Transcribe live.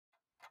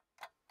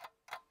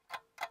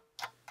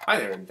Hi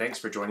there, and thanks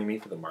for joining me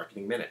for the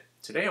Marketing Minute.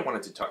 Today I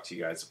wanted to talk to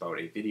you guys about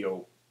a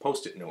video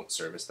post-it note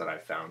service that I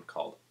found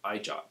called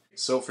EyeJot.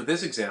 So for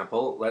this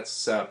example,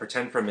 let's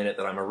pretend for a minute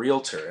that I'm a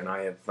realtor and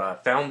I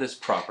have found this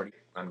property.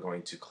 I'm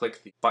going to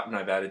click the button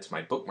I've added to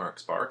my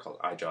bookmarks bar called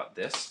EyeJot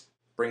This.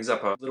 Brings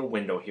up a little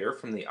window here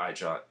from the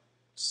EyeJot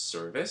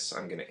service.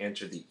 I'm going to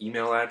enter the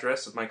email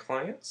address of my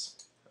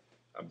clients,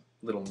 a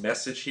little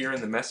message here in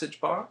the message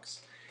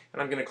box,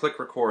 and I'm going to click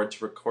record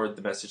to record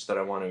the message that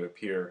I want to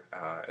appear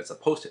as a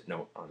post-it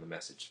note on the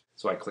message.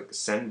 So I click the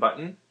send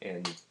button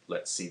and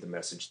let's see the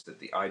message that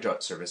the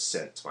EyeJot service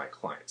sent to my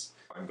clients.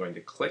 I'm going to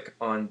click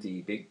on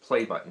the big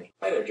play button.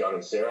 Hi there, John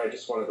and Sarah. I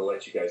just wanted to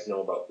let you guys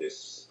know about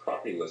this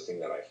property listing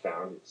that I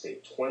found. It's a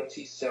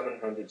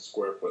 2,700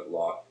 square foot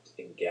lot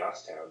in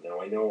Gastown.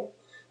 Now I know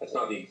that's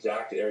not the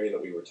exact area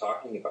that we were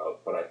talking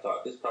about, but I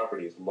thought this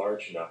property is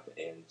large enough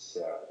and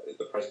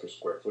the price per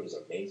square foot is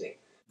amazing.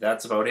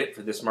 That's about it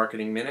for this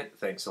Marketing Minute.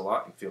 Thanks a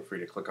lot, and feel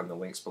free to click on the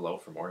links below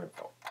for more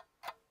info.